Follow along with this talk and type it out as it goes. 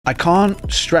I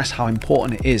can't stress how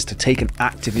important it is to take an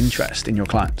active interest in your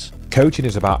clients. Coaching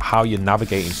is about how you're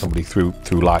navigating somebody through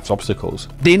life's obstacles.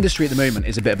 The industry at the moment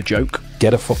is a bit of a joke.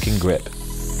 Get a fucking grip.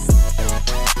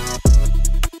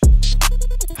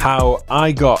 How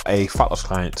I got a fat loss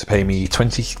client to pay me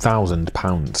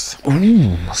 £20,000.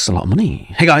 Ooh, that's a lot of money.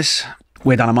 Hey guys,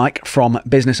 we're Dan and Mike from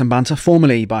Business and Banter,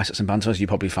 formerly Biceps and Banter, as you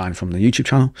probably find from the YouTube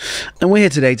channel. And we're here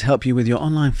today to help you with your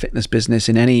online fitness business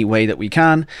in any way that we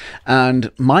can.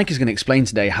 And Mike is going to explain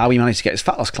today how he managed to get his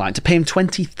fat loss client to pay him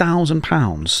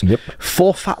 £20,000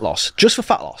 for fat loss, just for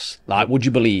fat loss. Like, would you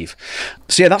believe?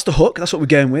 So yeah, that's the hook. That's what we're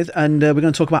going with. And we're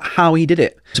going to talk about how he did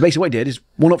it. So basically what he did is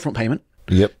one upfront payment,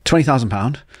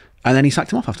 £20,000, and then he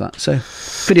sacked him off after that. So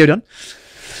video done.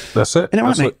 That's it.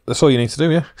 That's all you need to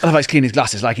do, yeah. I love how he's cleaning his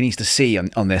glasses like he needs to see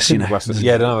on this, you know.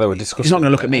 Yeah, no, they were disgusting. He's not going to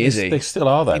look at me, is he? They still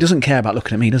are there. He doesn't care about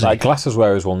looking at me, does he? Like, glasses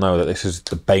wearers will know that this is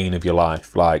the bane of your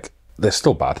life. Like, they're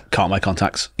still bad. Can't wear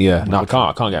contacts. Yeah, no, I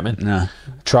can't get them in. No.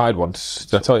 Tried once.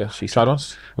 Did I tell you? Tried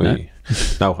once? No.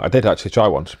 No, I did actually try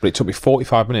once, but it took me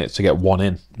 45 minutes to get one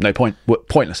in. No point.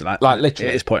 Pointless at that. Like,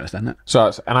 literally. It is pointless, isn't it? So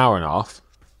it's an hour and a half,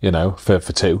 you know, for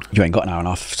two. You ain't got an hour and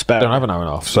a half spare. I don't have an hour and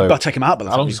a half. So got to take him out, but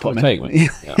how long does it take me?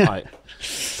 Yeah,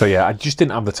 so yeah, I just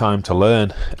didn't have the time to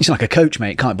learn. You sound like a coach,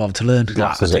 mate. Can't bother to learn.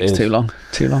 That takes too long.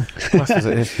 Too long. As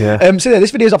it is, yeah. So yeah,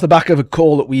 this video is off the back of a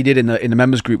call that we did in the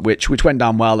members group, which went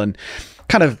down well and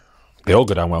kind of. They all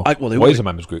go down well. What is a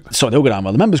members group? Sorry, they all go down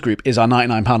well. The members group is our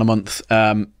 £99 a month.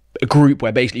 A group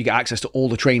where basically you get access to all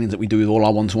the trainings that we do with all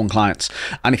our one-to-one clients,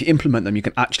 and if you implement them, you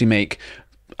can actually make,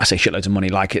 I say, shitloads of money.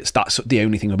 Like, that's the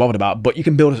only thing we're bothered about, but you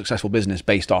can build a successful business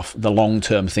based off the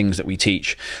long-term things that we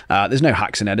teach. There's no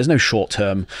hacks in there. There's no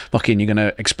short-term fucking you're going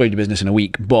to explode your business in a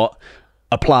week, but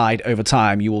applied over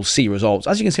time, you will see results.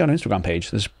 As you can see on our Instagram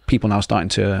page, there's people now starting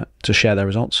to share their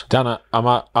results. Dan,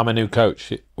 I'm a new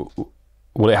coach.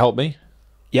 Will it help me?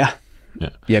 Yeah,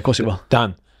 of course it will.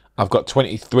 Dan, I've got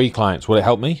 23 clients. Will it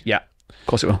help me? Yeah, of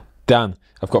course it will. Dan,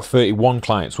 I've got 31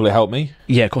 clients. Will it help me?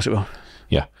 Yeah, of course it will.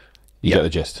 Yeah. You get the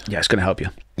gist. Yeah, it's going to help you.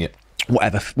 Yeah.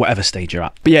 Whatever stage you're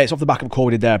at. But yeah, it's off the back of a call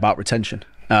we did there about retention.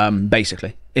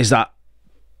 Basically, is that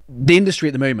the industry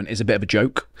at the moment is a bit of a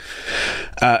joke,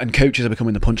 and coaches are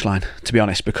becoming the punchline, to be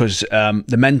honest, because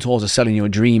the mentors are selling you a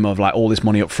dream of like all this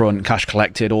money up front, cash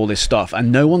collected, all this stuff,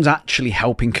 and no one's actually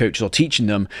helping coaches or teaching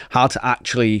them how to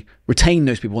actually retain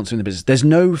those people once they're in the business. There's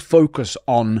no focus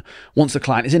on once the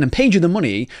client is in and paid you the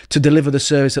money to deliver the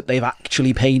service that they've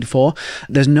actually paid for.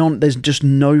 There's just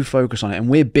no focus on it, and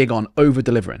we're big on over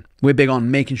delivering. We're big on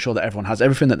making sure that everyone has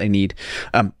everything that they need.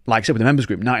 Like I said, with the members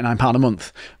group, £99 a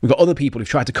month. We've got other people who've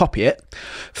tried to copy it,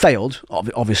 failed,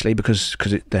 obviously, because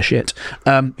they're shit,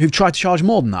 who've tried to charge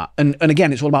more than that. And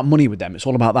again, it's all about money with them. It's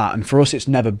all about that. And for us, it's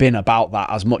never been about that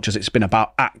as much as it's been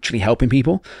about actually helping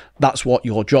people. That's what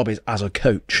your job is as a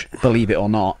coach, believe it or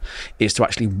not, is to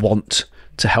actually want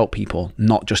to help people,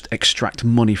 not just extract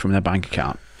money from their bank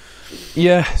account.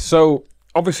 Yeah, so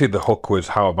obviously the hook was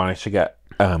how I managed to get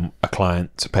a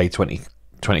client to pay 20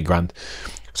 grand.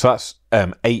 So that's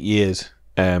 8 years,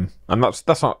 and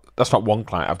that's not one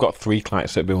client. I've got 3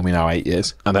 clients that have been with me now 8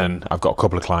 years, and then I've got a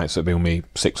couple of clients that have been with me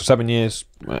 6 or 7 years,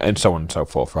 and so on and so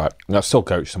forth. Right, and I've still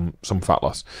coached some fat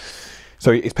loss.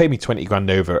 So it's paid me 20 grand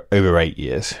over 8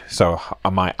 years. So I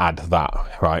might add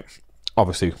that, right?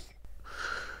 Obviously,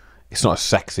 it's not as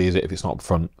sexy, is it, if it's not up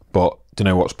front? But do you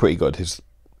know what's pretty good is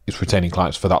retaining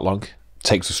clients for that long.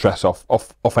 Takes the stress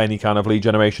off any kind of lead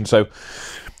generation. So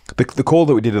the call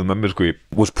that we did in the members group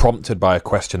was prompted by a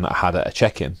question that I had at a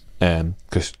check-in,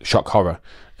 because shock horror,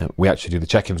 we actually do the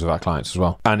check-ins with our clients as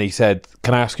well. And he said,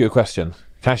 "Can I ask you a question?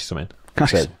 Can I ask you something?" I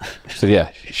said,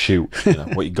 "Yeah, shoot. You know,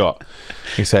 what you got?"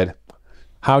 He said,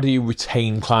 "How do you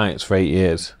retain clients for 8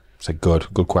 years?" I said,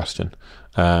 "Good question.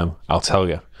 I'll tell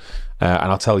you,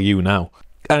 and I'll tell you now."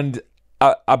 And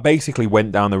I basically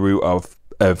went down the route of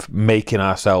making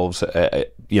ourselves,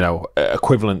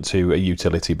 equivalent to a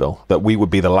utility bill, that we would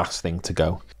be the last thing to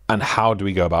go. And how do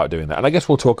we go about doing that? And I guess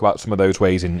we'll talk about some of those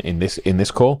ways in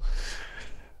this call.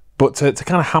 But to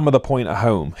kind of hammer the point at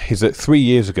home is that 3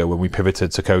 years ago, when we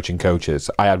pivoted to coaching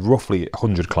coaches, I had roughly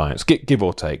 100 clients, give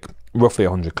or take, roughly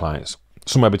 100 clients,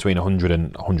 somewhere between 100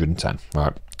 and 110.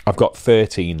 Right, I've got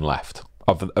 13 left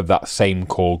of that same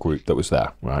core group that was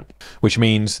there. Right, which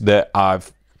means that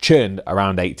I've churned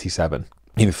around 87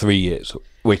 in 3 years,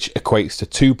 which equates to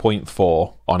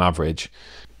 2.4 on average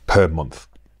per month.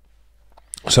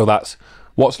 So that's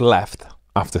what's left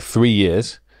after 3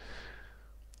 years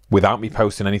without me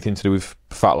posting anything to do with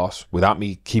fat loss, without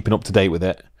me keeping up to date with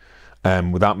it,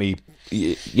 without me,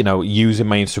 using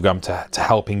my Instagram to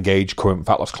help engage current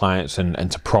fat loss clients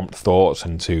and to prompt thoughts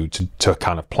and to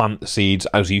kind of plant the seeds,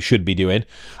 as you should be doing,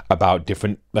 about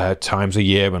different times of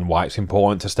year and why it's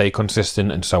important to stay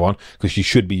consistent and so on, because you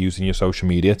should be using your social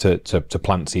media to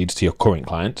plant seeds to your current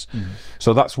clients.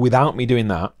 So that's without me doing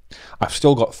that. I've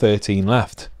still got 13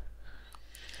 left.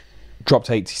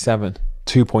 Dropped 87,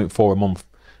 2.4 a month,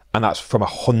 and that's from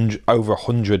over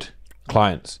 100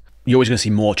 clients. You're always going to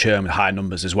see more churn with higher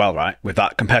numbers as well, right? With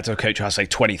that, compared to a coach who has, say,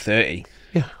 20, 30.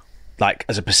 Yeah. Like,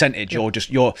 as a percentage,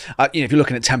 if you're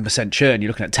looking at 10% churn, you're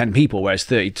looking at 10 people, whereas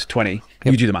 30 to 20,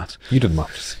 you do the maths. You do the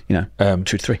maths. 2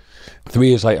 to 3. 3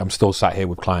 years later, I'm still sat here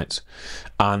with clients.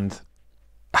 And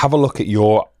have a look at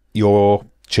your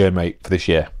churn rate for this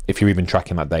year, if you're even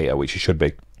tracking that data, which you should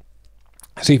be.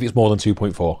 See if it's more than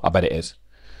 2.4. I bet it is.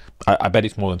 I bet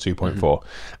it's more than 2.4.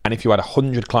 And if you had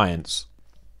 100 clients,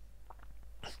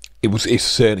 it's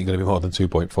certainly going to be more than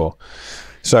 2.4.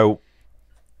 So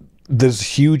there's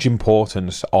huge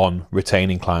importance on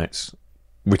retaining clients.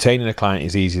 Retaining a client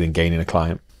is easier than gaining a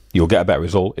client. You'll get a better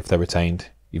result if they're retained.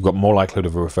 You've got more likelihood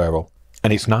of a referral.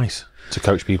 And it's nice to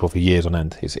coach people for years on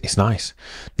end. It's nice.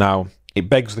 Now, it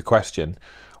begs the question,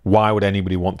 why would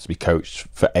anybody want to be coached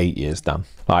for 8 years, Dan?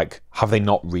 Like, have they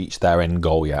not reached their end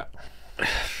goal yet?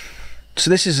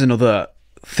 So this is another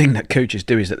thing that coaches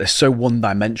do, is that they're so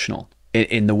one-dimensional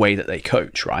in the way that they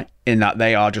coach, right? In that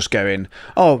they are just going,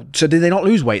 oh, so did they not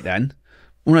lose weight then?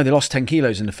 Well, no, they lost 10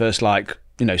 kilos in the first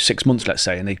 6 months, let's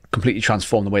say, and they completely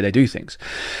transformed the way they do things.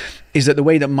 Is that the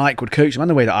way that Mike would coach them and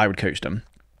the way that I would coach them,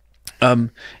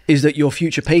 is that your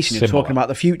future pacing, you're talking about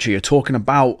the future, you're talking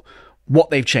about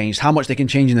what they've changed, how much they can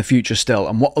change in the future still,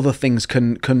 and what other things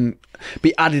can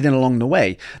be added in along the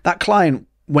way. That client,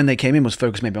 when they came in, was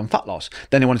focused maybe on fat loss.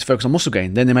 Then they wanted to focus on muscle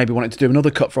gain. Then they maybe wanted to do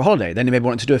another cut for a holiday. Then they maybe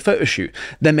wanted to do a photo shoot.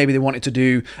 Then maybe they wanted to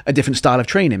do a different style of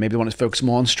training. Maybe they wanted to focus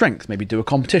more on strength. Maybe do a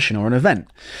competition or an event.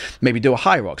 Maybe do a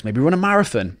high rocks. Maybe run a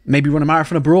marathon. Maybe run a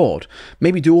marathon abroad.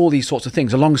 Maybe do all these sorts of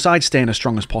things alongside staying as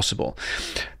strong as possible.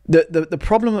 The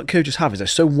problem that coaches have is they're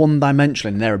so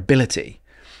one-dimensional in their ability,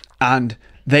 and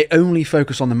they only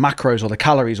focus on the macros or the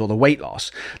calories or the weight loss,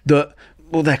 that,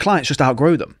 well, their clients just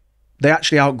outgrow them. They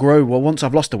actually outgrow, well, once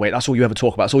I've lost the weight, that's all you ever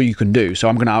talk about. That's all you can do. So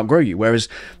I'm going to outgrow you. Whereas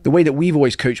the way that we've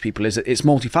always coached people is that it's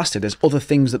multifaceted. There's other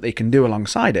things that they can do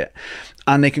alongside it.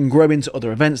 And they can grow into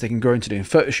other events. They can grow into doing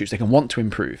photo shoots. They can want to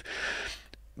improve.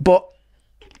 But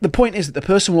the point is that the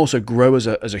person will also grow as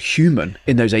a human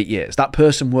in those 8 years. That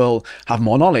person will have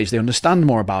more knowledge. They understand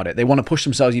more about it. They want to push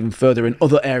themselves even further in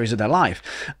other areas of their life.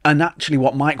 And actually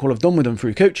what Mike will have done with them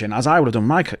through coaching, as I would have done with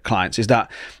my clients, is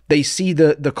that they see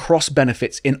the cross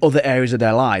benefits in other areas of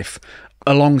their life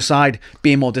alongside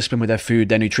being more disciplined with their food,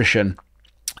 their nutrition,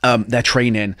 their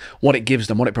training, what it gives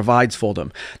them, what it provides for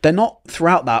them. They're not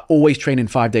throughout that always training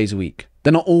 5 days a week.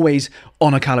 They're not always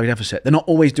on a calorie deficit. They're not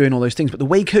always doing all those things. But the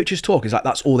way coaches talk is like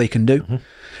that's all they can do. Mm-hmm.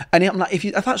 And I'm like,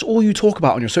 if that's all you talk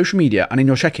about on your social media and in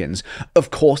your check-ins,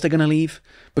 of course they're going to leave,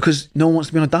 because no one wants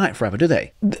to be on a diet forever, do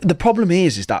they? The problem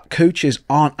is that coaches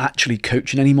aren't actually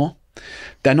coaching anymore.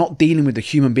 They're not dealing with the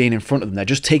human being in front of them. They're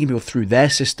just taking people through their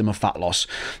system of fat loss,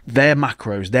 their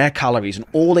macros, their calories, and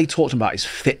all they talk about is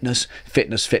fitness,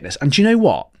 fitness, fitness. And do you know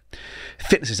what?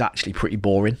 Fitness is actually pretty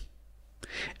boring.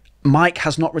 Mike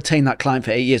has not retained that client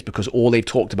for 8 years because all they've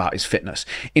talked about is fitness.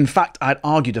 In fact, I'd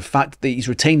argue the fact that he's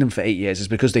retained them for 8 years is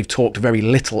because they've talked very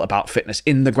little about fitness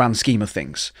in the grand scheme of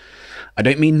things. I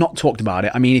don't mean not talked about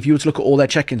it. I mean, if you were to look at all their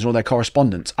check-ins or all their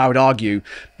correspondence, I would argue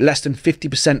less than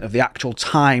 50% of the actual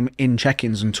time in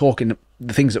check-ins and talking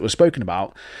the things that were spoken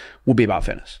about will be about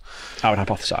fitness. I would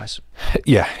hypothesize.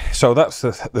 Yeah. So that's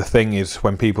the thing is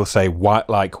when people say,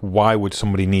 why would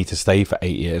somebody need to stay for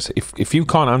 8 years? If you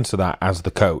can't answer that as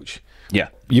the coach, yeah,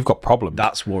 you've got problems.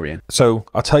 That's worrying. So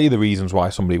I'll tell you the reasons why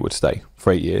somebody would stay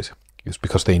for 8 years. It's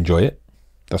because they enjoy it.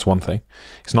 That's one thing.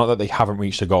 It's not that they haven't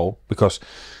reached a goal, because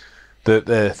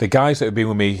the guys that have been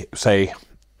with me, say,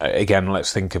 again,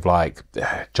 let's think of like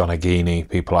John Aghini,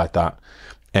 people like that.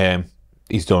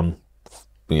 He's done,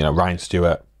 Ryan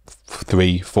Stewart,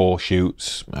 3-4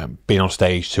 shoots, been on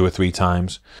stage 2 or 3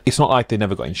 times. It's not like they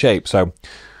never got in shape. So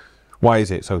why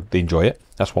is it? So they enjoy it.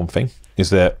 That's one thing. Is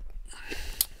that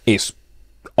it's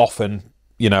often,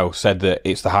 said that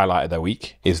it's the highlight of their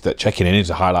week, is that checking in is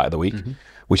the highlight of the week,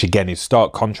 which again is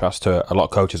stark contrast to a lot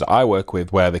of coaches that I work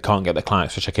with where they can't get their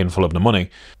clients to check in full of the money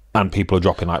and people are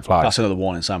dropping like flies. That's another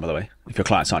warning sign, by the way. If your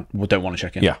clients don't want to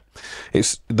check in. Yeah.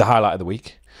 It's the highlight of the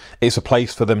week. It's a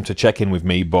place for them to check in with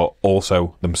me, but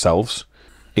also themselves.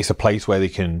 It's a place where they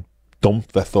can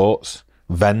dump their thoughts,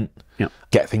 vent,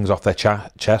 get things off their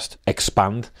chest,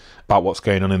 expand about what's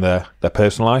going on in their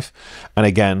personal life. And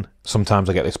again, sometimes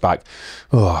I get this back.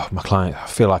 Oh, my client, I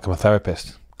feel like I'm a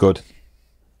therapist. Good.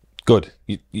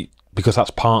 Because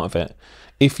that's part of it.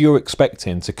 If you're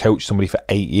expecting to coach somebody for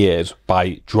 8 years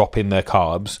by dropping their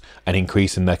carbs and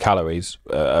increasing their calories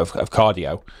of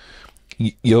cardio,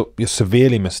 you're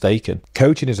severely mistaken.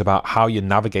 Coaching is about how you're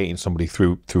navigating somebody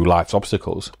through life's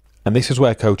obstacles. And this is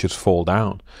where coaches fall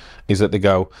down, is that they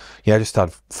go, I just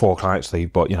had 4 clients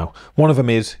leave, but, one of them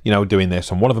is, doing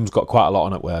this, and one of them's got quite a lot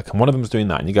on at work, and one of them's doing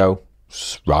that. And you go,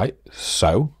 right,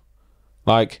 so?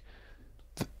 Like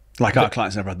our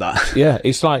clients never had that. Yeah,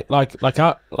 it's like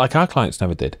our clients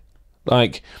never did.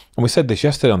 And we said this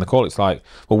yesterday on the call. It's like,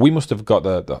 well, we must have got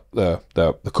the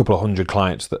couple of hundred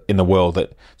clients that in the world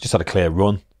that just had a clear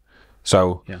run.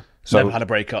 So never had a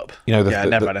breakup. Never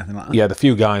had anything like that. Yeah, the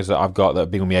few guys that I've got that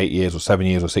have been with me 8 years or 7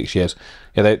 years or 6 years,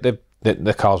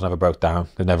 their cars never broke down.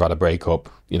 They've never had a breakup.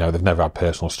 They've never had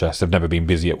personal stress. They've never been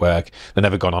busy at work. They've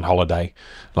never gone on holiday.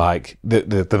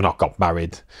 They've not got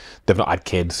married. They've not had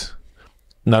kids.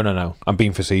 No. I'm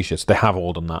being facetious. They have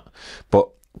all done that. But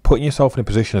putting yourself in a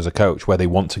position as a coach where they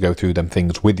want to go through them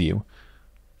things with you,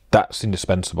 that's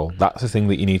indispensable. That's the thing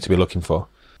that you need to be looking for.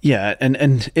 Yeah,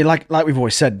 and it, like we've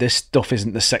always said, this stuff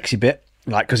isn't the sexy bit,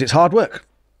 because it's hard work.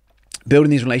 Building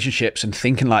these relationships and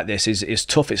thinking like this is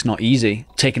tough. It's not easy.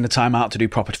 Taking the time out to do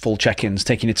proper full check-ins,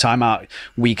 taking the time out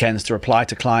weekends to reply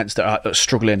to clients that are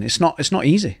struggling. It's not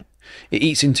easy. It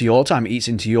eats into your time. It eats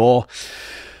into your,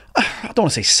 I don't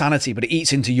want to say sanity, but it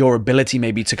eats into your ability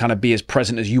maybe to kind of be as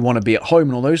present as you want to be at home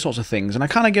and all those sorts of things. And I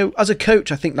kind of go, as a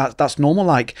coach, I think that's normal.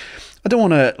 I don't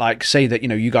want to say that,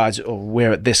 you guys,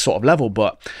 we're at this sort of level,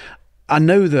 but I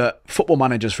know that football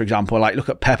managers, for example, look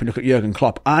at Pep and look at Jurgen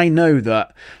Klopp. I know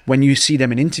that when you see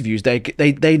them in interviews,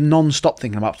 they non-stop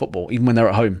thinking about football, even when they're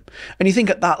at home. And you think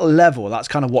at that level, that's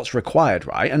kind of what's required,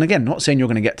 right? And again, not saying you're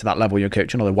going to get to that level you're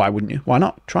coaching, although why wouldn't you? Why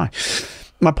not? Try.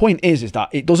 My point is that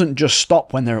it doesn't just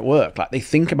stop when they're at work. They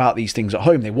think about these things at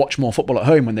home. They watch more football at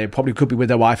home when they probably could be with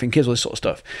their wife and kids, all this sort of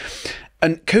stuff.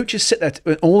 And coaches sit there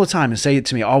all the time and say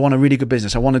to me, I want a really good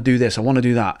business. I want to do this. I want to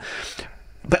do that.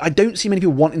 But I don't see many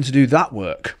people wanting to do that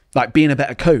work, being a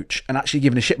better coach and actually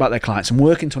giving a shit about their clients and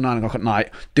working till 9 o'clock at night,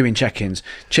 doing check-ins,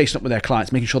 chasing up with their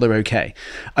clients, making sure they're okay.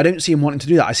 I don't see them wanting to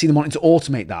do that. I see them wanting to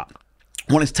automate that,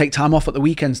 wanting to take time off at the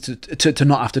weekends to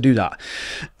not have to do that.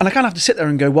 And I kind of have to sit there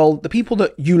and go, well, the people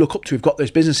that you look up to who've got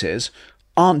those businesses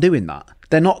aren't doing that.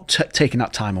 They're not taking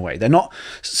that time away. They're not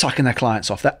sucking their clients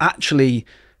off. They're actually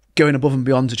going above and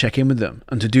beyond to check in with them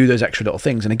and to do those extra little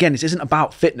things. And again, this isn't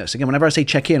about fitness. Again, whenever I say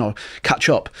check in or catch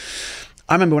up,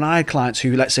 I remember when I had clients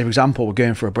who, let's say, for example, were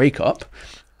going for a breakup,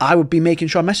 I would be making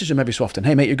sure I message them every so often.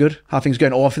 Hey, mate, you're good? How are things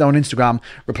going? Or if they're on Instagram,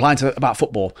 replying to about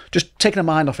football, just taking their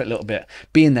mind off it a little bit,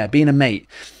 being there, being a mate.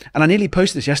 And I nearly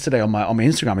posted this yesterday on my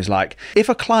Instagram. Is if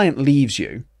a client leaves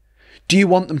you, do you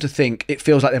want them to think it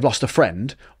feels like they've lost a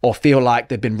friend or feel like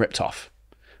they've been ripped off?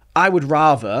 I would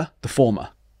rather the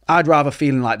former. I'd rather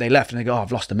feeling like they left and they go,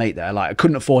 I've lost a mate there. I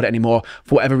couldn't afford it anymore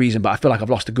for whatever reason, but I feel like I've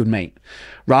lost a good mate.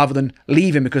 Rather than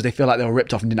leaving because they feel like they were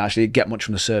ripped off and didn't actually get much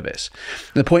from the service.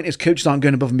 And the point is, coaches aren't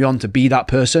going above and beyond to be that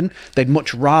person. They'd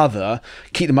much rather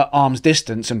keep them at arm's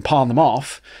distance and palm them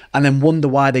off and then wonder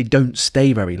why they don't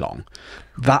stay very long.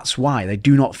 That's why they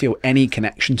do not feel any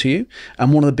connection to you.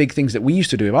 And one of the big things that we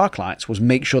used to do with our clients was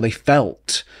make sure they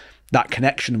felt that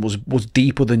connection was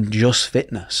deeper than just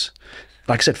fitness.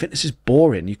 Like I said, fitness is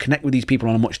boring. You connect with these people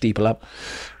on a much deeper level.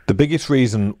 The biggest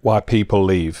reason why people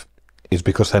leave is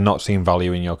because they're not seeing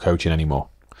value in your coaching anymore.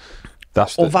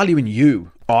 Or value in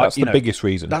you. That's the biggest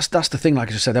reason. That's the thing, like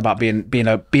I just said, about being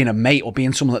a mate or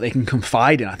being someone that they can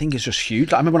confide in. I think it's just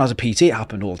huge. I remember when I was a PT, it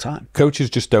happened all the time. Coaches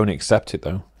just don't accept it,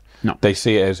 though. No. They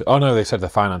see it as, oh no, they said the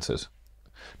finances.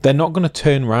 They're not going to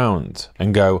turn around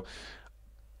and go,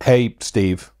 hey,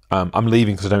 Steve, I'm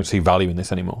leaving because I don't see value in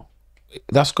this anymore.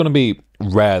 That's going to be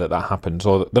rare that happens.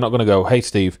 Or they're not going to go, hey,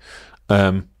 Steve,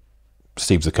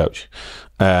 Steve's the coach.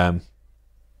 I'm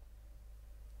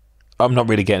not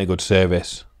really getting a good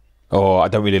service, or I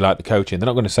don't really like the coaching. They're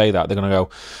not going to say that. They're going to go,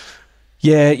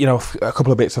 yeah, a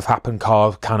couple of bits have happened.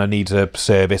 Car kind of needs a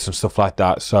service and stuff like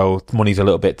that. So money's a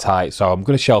little bit tight. So I'm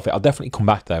going to shelf it. I'll definitely come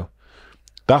back though.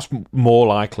 That's more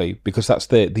likely because that's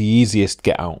the easiest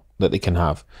get out that they can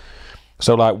have.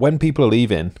 So when people are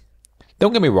leaving,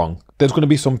 don't get me wrong, there's going to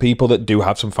be some people that do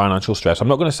have some financial stress. I'm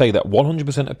not going to say that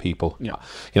 100% of people, there's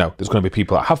going to be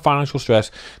people that have financial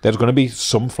stress. There's going to be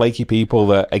some flaky people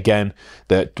that, again,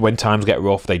 that when times get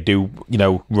rough, they do,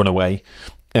 run away.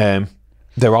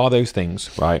 There are those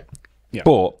things, right? Yeah.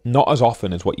 But not as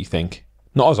often as what you think.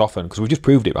 Not as often, because we've just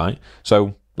proved it, right?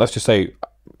 So let's just say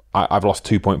I've lost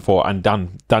 2.4, and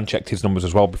Dan checked his numbers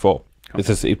as well before.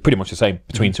 It's pretty much the same,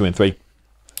 between 2 and 3.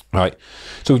 right?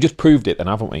 So we've just proved it then,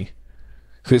 haven't we?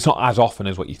 So it's not as often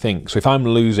as what you think. So if I'm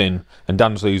losing and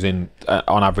Dan's losing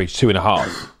on average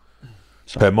 2.5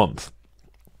 per month,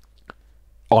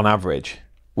 on average,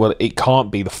 well, it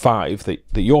can't be the 5 that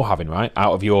you're having, right,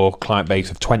 out of your client base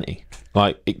of 20.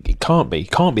 Like, it can't be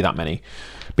that many,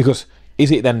 because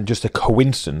is it then just a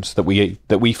coincidence that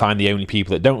we find the only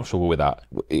people that don't struggle with that?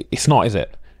 It's not, is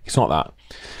it? It's not that.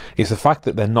 It's the fact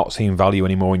that they're not seeing value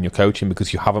anymore in your coaching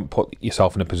because you haven't put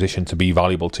yourself in a position to be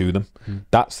valuable to them.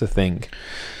 That's the thing.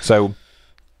 So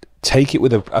take it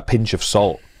with a pinch of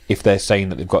salt. If they're saying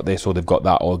that they've got this or they've got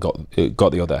that or got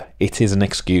the other, it is an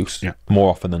excuse more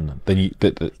often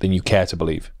than you care to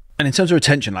believe. And in terms of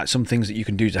retention, like some things that you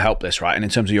can do to help this, right? And in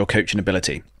terms of your coaching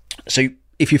ability. So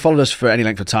if you followed us for any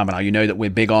length of time now, you know that we're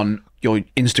big on your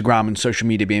Instagram and social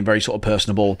media being very sort of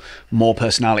personable, more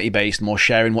personality based, more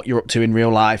sharing what you're up to in real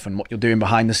life and what you're doing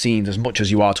behind the scenes as much as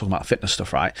you are talking about fitness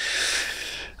stuff, right?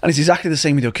 And it's exactly the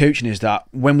same with your coaching, is that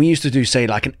when we used to do, say,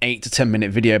 like an 8 to 10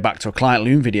 minute video back to a client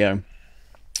Loom video,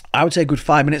 I would say a good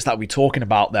 5 minutes that we're talking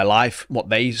about their life, what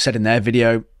they said in their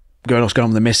video, what's going on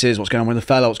with the missus, what's going on with the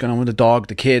fella, what's going on with the dog,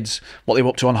 the kids, what they were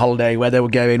up to on holiday, where they were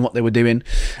going, what they were doing.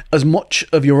 As much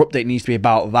of your update needs to be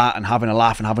about that and having a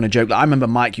laugh and having a joke. Like, I remember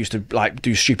Mike used to like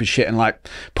do stupid shit and like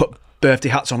put birthday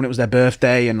hats on when it was their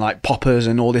birthday and like poppers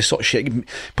and all this sort of shit,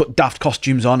 put daft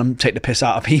costumes on and take the piss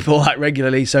out of people like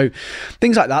regularly. So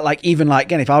things like that, like even like,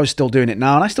 again, if I was still doing it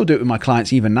now, and I still do it with my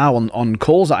clients even now on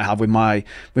calls that I have with my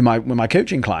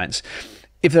coaching clients.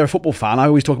 If they're a football fan, I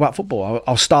always talk about football.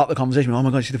 I'll start the conversation with, oh my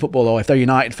God, you see the football? Or if they're a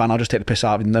United fan, I'll just take the piss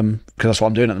out of them because that's what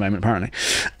I'm doing at the moment,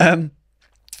 apparently.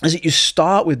 Is that you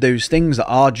start with those things that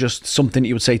are just something that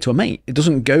you would say to a mate. It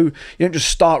doesn't go, you don't just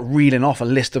start reeling off a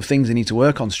list of things they need to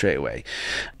work on straight away.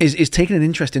 Is taking an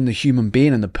interest in the human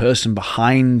being and the person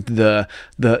behind the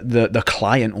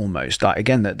client almost. Like,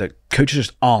 again, the coaches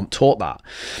just aren't taught that.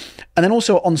 And then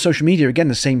also on social media, again,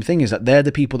 the same thing is that they're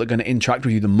the people that are going to interact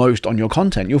with you the most on your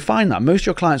content. You'll find that most of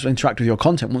your clients will interact with your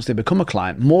content once they become a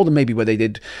client, more than maybe where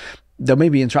they'll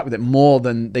maybe interact with it more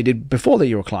than they did before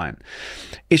they were a client.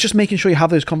 It's just making sure you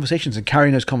have those conversations and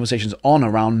carrying those conversations on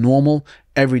around normal,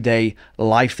 everyday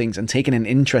life things and taking an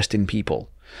interest in people.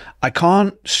 I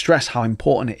can't stress how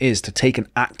important it is to take an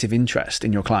active interest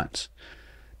in your clients.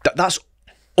 That's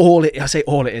all it, I say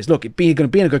all it is. Look, being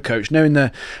a good coach, knowing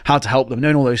how to help them,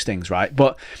 knowing all those things, right?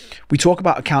 But we talk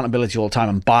about accountability all the time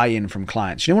and buy-in from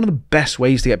clients. You know, one of the best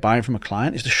ways to get buy-in from a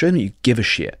client is to show them that you give a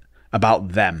shit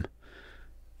about them.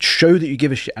 Show that you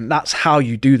give a shit, and that's how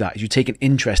you do that, is you take an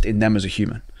interest in them as a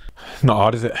human. Not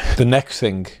hard, is it? The next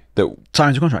thing that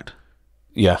signs a contract.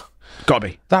 Yeah. Gotta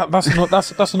be.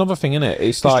 That's another thing, isn't it?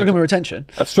 It's like struggling with retention.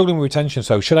 Struggling with retention.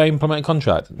 So should I implement a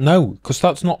contract? No, because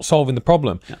that's not solving the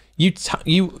problem. Yeah.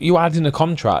 You adding a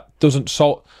contract doesn't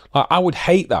solve. Like, I would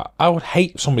hate that. I would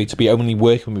hate somebody to be only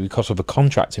working with me because of a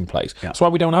contract in place. Yeah. That's why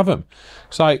we don't have them.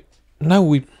 It's like, no,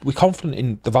 we're confident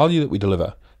in the value that we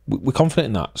deliver. We're confident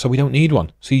in that, so we don't need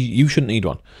one. So you shouldn't need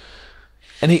one.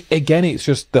 And it's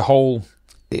just the whole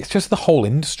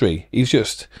industry.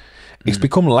 It's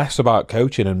become less about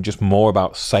coaching and just more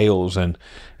about sales, and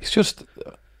it's just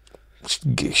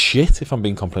shit, if I'm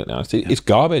being completely honest. It's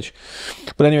garbage.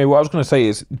 But anyway, what I was going to say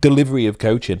is delivery of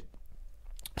coaching.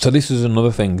 So this is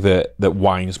another thing that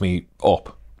winds me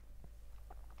up.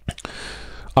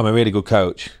 I'm a really good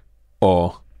coach,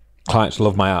 or clients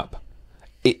love my app.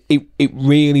 It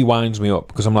really winds me up,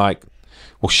 because I'm like,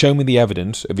 well, show me the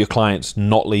evidence of your clients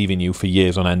not leaving you for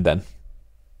years on end then.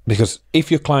 Because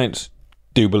if your clients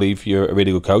do believe you're a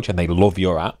really good coach and they love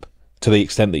your app to the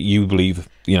extent that you believe,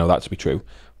 that to be true,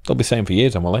 they'll be saying for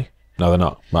years then, will they? No, they're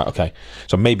not. Right, okay.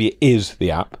 So maybe it is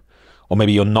the app, or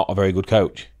maybe you're not a very good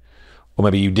coach, or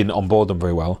maybe you didn't onboard them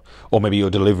very well, or maybe your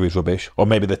delivery is rubbish, or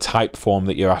maybe the type form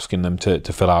that you're asking them to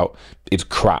fill out is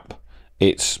crap.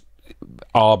 It's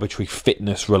arbitrary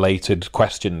fitness related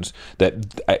questions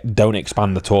that don't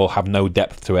expand at all, have no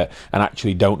depth to it, and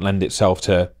actually don't lend itself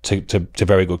to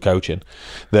very good coaching.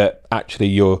 That actually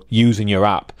you're using your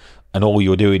app and all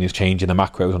you're doing is changing the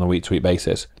macros on a week to week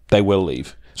basis. They will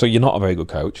leave. So you're not a very good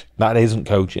coach. That isn't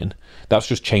coaching. That's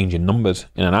just changing numbers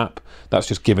in an app. That's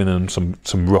just giving them some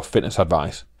rough fitness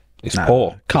advice. It's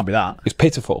poor. Can't be that. It's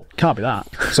pitiful. Can't be that.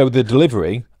 So the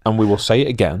delivery, and we will say it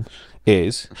again,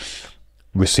 is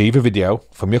receive a video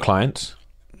from your clients.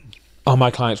 Oh,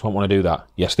 my clients won't want to do that.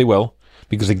 Yes, they will.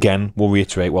 Because again, we'll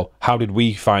reiterate, well, how did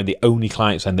we find the only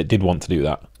clients then that did want to do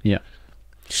that? Yeah.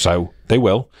 So they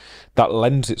will. That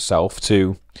lends itself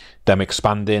to them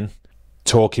expanding,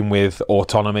 talking with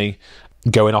autonomy,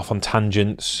 going off on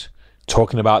tangents,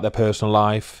 talking about their personal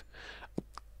life.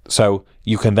 So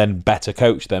you can then better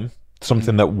coach them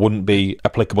something that wouldn't be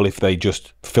applicable if they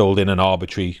just filled in an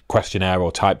arbitrary questionnaire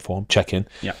or type form check-in.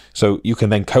 Yeah. So you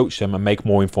can then coach them and make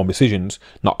more informed decisions.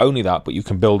 Not only that, but you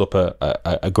can build up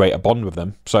a greater bond with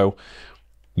them. So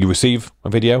you receive a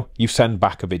video, you send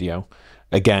back a video.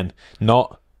 Again,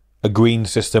 not a green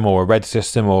system or a red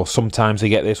system, or sometimes they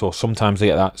get this or sometimes they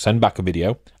get that. Send back a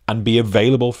video and be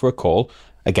available for a call.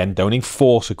 Again, don't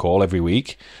enforce a call every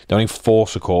week. Don't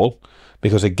enforce a call.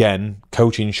 Because again,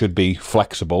 coaching should be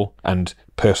flexible and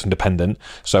person dependent.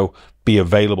 So be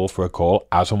available for a call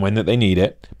as and when that they need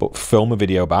it, but film a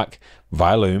video back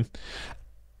via Loom.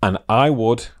 And I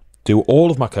would do all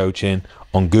of my coaching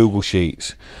on Google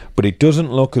Sheets, but it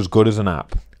doesn't look as good as an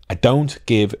app. I don't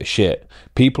give a shit.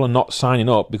 People are not signing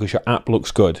up because your app looks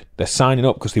good. They're signing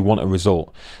up because they want a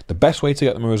result. The best way to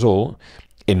get them a result,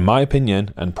 in my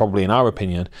opinion, and probably in our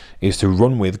opinion, is to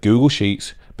run with Google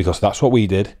Sheets, because that's what we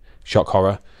did. Shock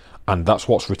horror. And that's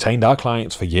what's retained our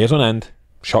clients for years on end.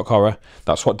 Shock horror.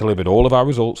 That's what delivered all of our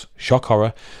results. Shock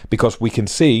horror. Because we can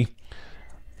see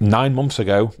 9 months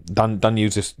ago, Dan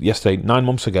used this yesterday, 9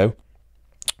 months ago,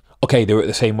 okay, they were at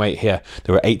the same weight here.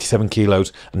 They were 87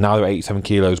 kilos, and now they're 87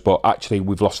 kilos, but actually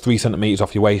we've lost 3 centimetres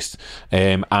off your waist,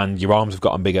 and your arms have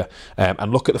gotten bigger.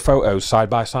 And look at the photos side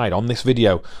by side on this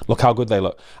video. Look how good they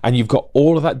look. And you've got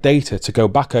all of that data to go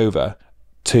back over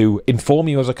to inform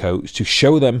you as a coach, to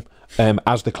show them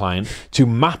as the client, to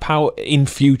map out in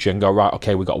future and go, right,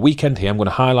 okay, we've got a weekend here, I'm going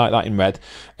to highlight that in red,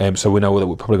 so we know that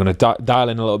we're probably going to dial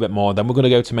in a little bit more, then we're going to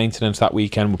go to maintenance that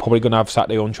weekend, we're probably going to have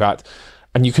Saturday untracked,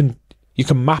 and you can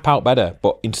map out better.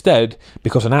 But instead,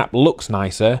 because an app looks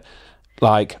nicer,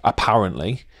 like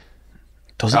apparently,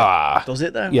 does it? Does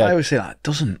it though? Yeah. I always say that. It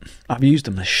doesn't. I've used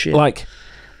them as shit. Like,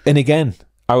 and again,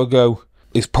 I would go,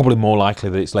 it's probably more likely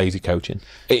that it's lazy coaching.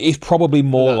 It is probably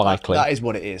more likely. That is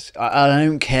what it is. I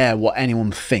don't care what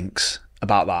anyone thinks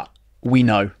about that. We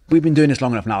know. We've been doing this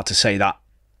long enough now to say that.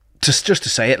 Just to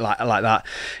say it like that,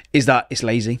 is that it's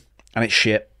lazy and it's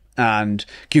shit. And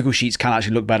Google Sheets can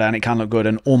actually look better and it can look good.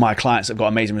 And all my clients that have got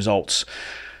amazing results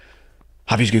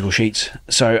have used Google Sheets.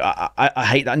 So I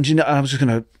hate that. And you know, I was just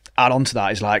going to add on to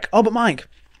that is like, oh, but Mike,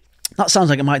 that sounds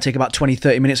like it might take about 20,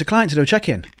 30 minutes a client to do a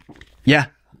check-in. Yeah.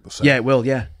 Yeah, it will.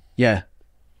 Yeah,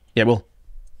 it will.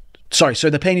 Sorry, so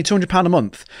they're paying you £200 a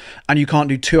month and you can't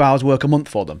do 2 hours work a month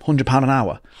for them, £100 an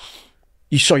hour.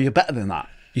 You're better than that.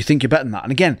 You think you're better than that.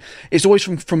 And again, it's always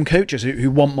from coaches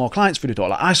who want more clients through the door.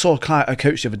 Like I saw a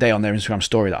coach the other day on their Instagram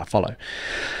story that I follow.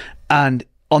 And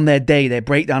on their day, their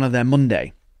breakdown of their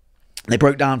Monday, they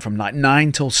broke down from like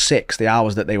 9 till 6, the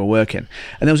hours that they were working.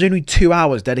 And there was only 2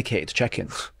 hours dedicated to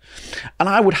check-ins. And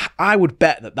I would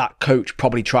bet that coach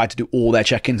probably tried to do all their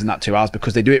check-ins in that 2 hours,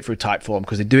 because they do it through type form,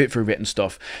 because they do it through written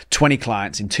stuff. 20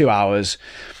 clients in 2 hours.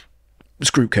 It's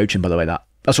group coaching, by the way,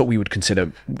 that's what we would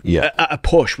consider. Yeah. At a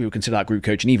push, we would consider that group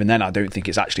coaching. Even then, I don't think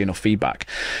it's actually enough feedback.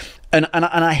 And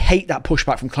I hate that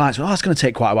pushback from clients. Oh, it's going to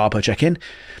take quite a while per check-in.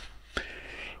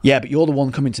 Yeah, but you're the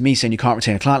one coming to me saying you can't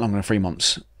retain a client longer than 3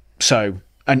 months. So,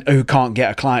 and who can't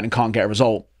get a client and can't get a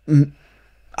result.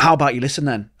 How about you listen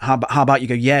then? How about you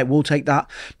go, yeah, we'll take that?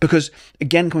 Because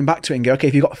again, coming back to it and go, okay,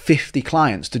 if you've got 50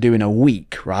 clients to do in a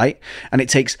week, right? And it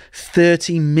takes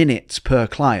 30 minutes per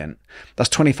client, that's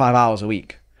 25 hours a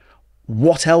week.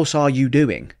 What else are you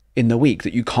doing in the week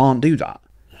that you can't do that?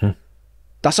 Mm-hmm.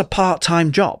 That's a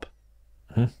part-time job.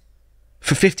 Mm-hmm.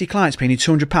 For 50 clients paying you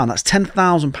 £200, that's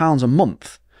 £10,000 a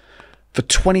month for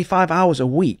 25 hours a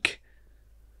week.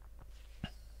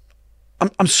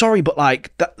 I'm sorry, but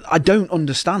like that, I don't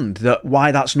understand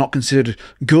why that's not considered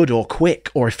good or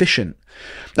quick or efficient.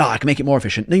 I can make it more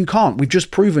efficient. No, you can't. We've just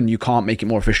proven you can't make it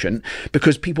more efficient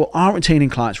because people aren't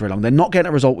retaining clients very long. They're not getting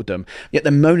a result with them, yet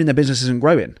they're moaning their business isn't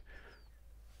growing.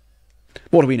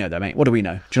 What do we know though, mate? What do we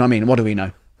know? Do you know what I mean? What do we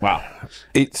know? Wow.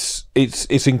 It's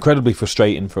incredibly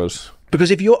frustrating for us. Because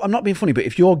I'm not being funny, but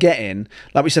if you're getting,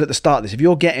 like we said at the start of this, if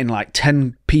you're getting like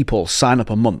 10 people sign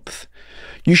up a month,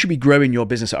 you should be growing your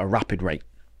business at a rapid rate.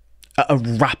 At a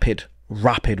rapid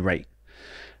rate.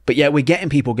 But yeah, we're getting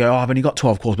people go, oh, I've only got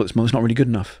 12 calls, but this month's not really good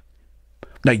enough.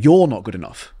 No, you're not good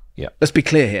enough. Yeah. Let's be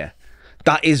clear here.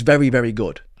 That is very, very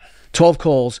good. 12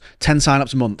 calls, 10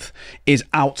 sign-ups a month is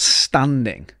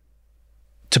outstanding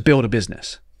to build a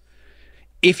business.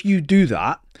 If you do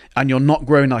that and you're not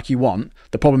growing like you want,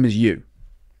 the problem is you.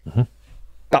 Mm-hmm.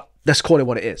 Let's call it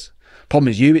what it is. Problem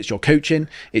is you, it's your coaching,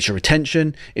 it's your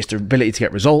retention, it's the ability to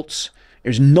get results.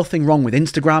 There's nothing wrong with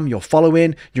Instagram, your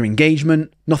following, your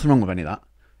engagement, nothing wrong with any of that,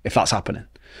 if that's happening.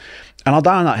 And I'll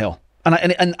die on that hill.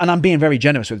 And I'm being very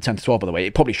generous with the 10 to 12, by the way.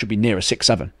 It probably should be nearer 6,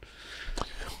 7.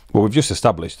 Well, we've just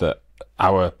established that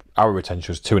our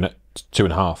retention was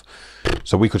 2.5.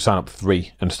 So we could sign up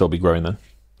 3 and still be growing then.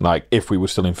 Like, if we were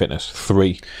still in fitness,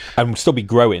 3. And we'd still be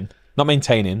growing, not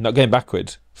maintaining, not going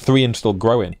backwards. 3 and still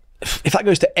growing. If that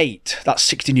goes to 8, that's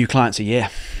 60 new clients a year,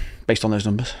 based on those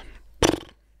numbers.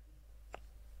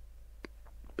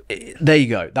 There you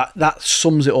go. That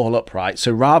sums it all up, right?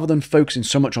 So rather than focusing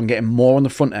so much on getting more on the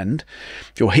front end,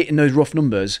 if you're hitting those rough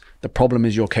numbers, the problem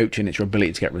is your coaching, it's your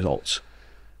ability to get results.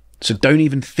 So don't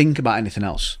even think about anything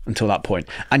else until that point.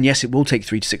 And yes, it will take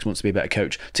 3 to 6 months to be a better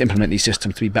coach, to implement these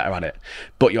systems, to be better at it.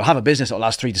 But you'll have a business that will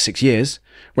last 3 to 6 years.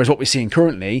 Whereas what we're seeing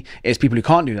currently is people who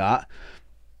can't do that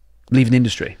leaving the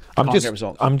industry. I'm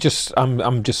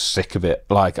just sick of it.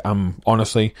 Like, I'm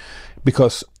honestly,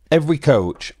 because every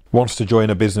coach wants to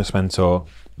join a business mentor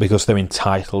because they're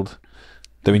entitled.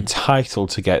 They're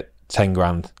entitled to get 10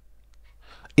 grand.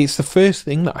 It's the first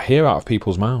thing that I hear out of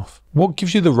people's mouth. What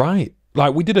gives you the right?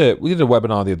 Like, we did a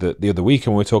webinar the other week,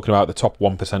 and we were talking about the top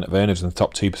 1% of earners and the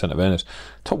top 2% of earners.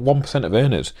 Top 1% of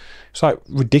earners. It's like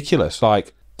ridiculous.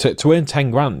 Like, to earn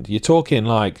 10 grand, you're talking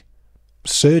like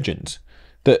surgeons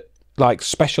that, like,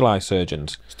 specialised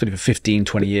surgeons. Studied for 15,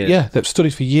 20 years. Yeah, that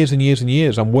studied for years and years and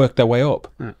years and worked their way up.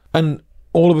 Yeah. And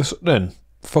all of a sudden,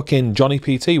 fucking Johnny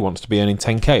PT wants to be earning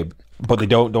 10k, but they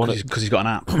don't because he's got an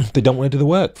app. They don't want to do the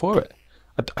work for it.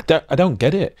 I don't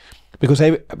get it. Because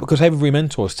every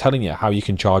mentor is telling you how you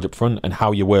can charge up front and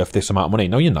how you're worth this amount of money.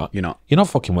 No, you're not. You're not. You're not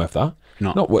fucking worth that.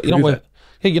 You're not worth.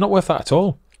 Yeah, you're not worth that at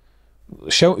all.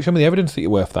 Show me the evidence that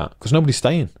you're worth that. Because nobody's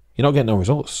staying. You're not getting no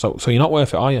results. So you're not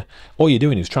worth it, are you? All you're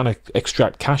doing is trying to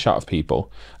extract cash out of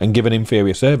people and give an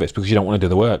inferior service because you don't want to do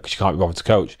the work, because you can't be bothered to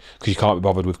coach, because you can't be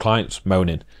bothered with clients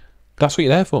moaning. That's what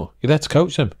you're there for. You're there to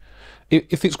coach them.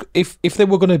 If they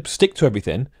were going to stick to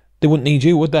everything, they wouldn't need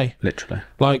you, would they? Literally.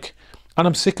 Like. And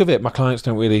I'm sick of it. My clients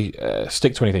don't really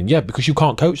stick to anything. Yeah, because you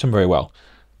can't coach them very well.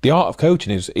 The art of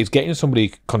coaching is getting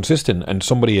somebody consistent and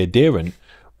somebody adherent,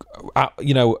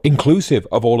 inclusive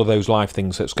of all of those life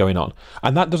things that's going on.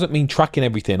 And that doesn't mean tracking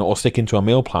everything or sticking to a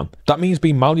meal plan. That means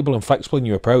being malleable and flexible in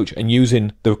your approach and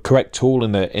using the correct tool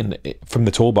from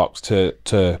the toolbox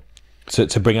to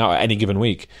bring out at any given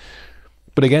week.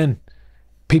 But again,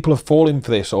 people are falling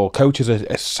for this, or coaches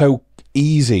are so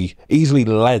easily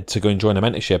led to go and join a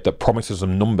mentorship that promises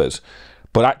them numbers,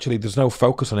 but actually there's no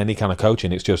focus on any kind of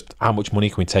coaching. It's just how much money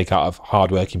can we take out of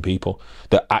hardworking people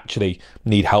that actually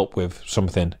need help with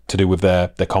something to do with their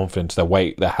confidence, their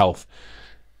weight, their health.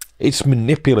 It's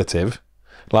manipulative.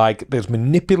 Like, there's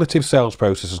manipulative sales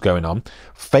processes going on,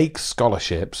 fake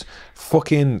scholarships,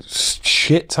 fucking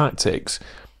shit tactics,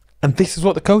 and this is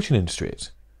what the coaching industry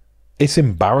is. It's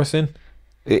embarrassing.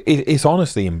 It's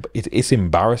honestly, it's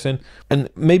embarrassing. And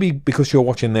maybe because you're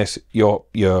watching this, you're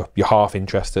half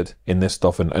interested in this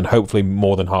stuff, and hopefully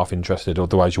more than half interested,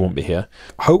 otherwise you won't be here.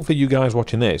 Hopefully you guys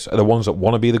watching this are the ones that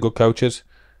want to be the good coaches,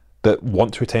 that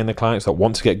want to retain their clients, that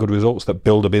want to get good results, that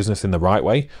build a business in the right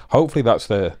way. Hopefully that's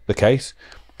the case.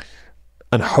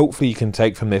 And hopefully you can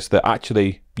take from this that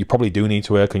actually you probably do need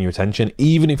to work on your retention.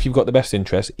 Even if you've got the best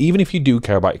interest, even if you do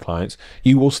care about your clients,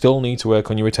 you will still need to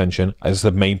work on your retention as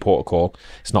the main protocol.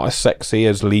 It's not as sexy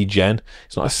as lead gen.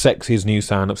 It's not as sexy as new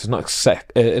signups. It's not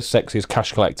as sexy as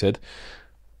cash collected.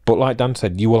 But like Dan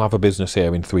said, you will have a business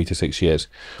here in 3 to 6 years.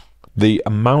 The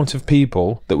amount of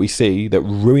people that we see that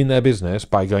ruin their business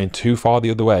by going too far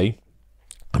the other way,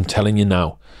 I'm telling you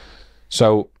now.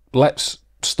 So let's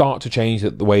start to change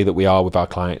the way that we are with our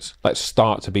clients. Let's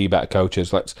start to be better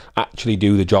coaches. Let's actually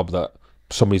do the job that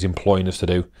somebody's employing us to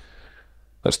do.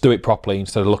 Let's do it properly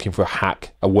instead of looking for a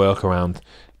hack, a workaround,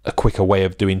 a quicker way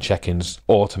of doing check-ins,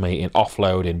 automating,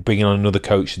 offloading, bringing on another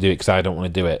coach to do it because I don't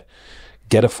want to do it.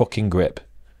 Get a fucking grip.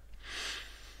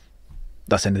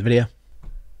 That's the end of the video.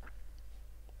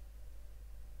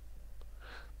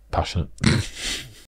 Passionate.